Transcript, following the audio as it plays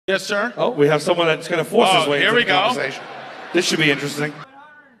Yes, sir. Oh, we have someone that's going to force his way here into we the go. conversation. This should be interesting.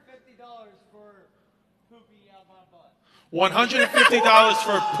 $150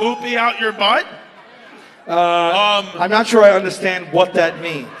 for poopy out your butt? I'm not sure I understand what that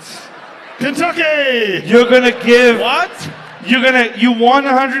means. Kentucky! You're going to give... What? You want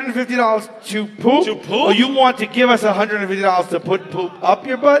 $150 to poop? To poop? Or you want to give us $150 to put poop up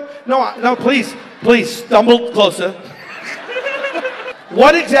your butt? No, please, stumble closer.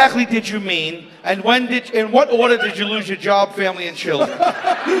 What exactly did you mean? And in what order did you lose your job, family, and children?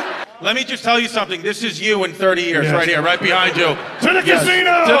 Let me just tell you something. This is you in 30 years, right here, right behind you. To the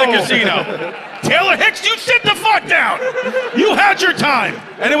casino! To the casino. Taylor Hicks, you sit the fuck down. You had your time,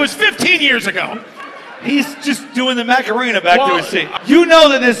 and it was 15 years ago. He's just doing the Macarena back to his seat. You know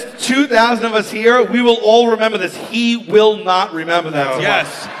that there's 2,000 of us here. We will all remember this. He will not remember that.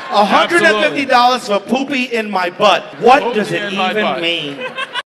 Yes. $150 for poopy in my butt. What does it even mean?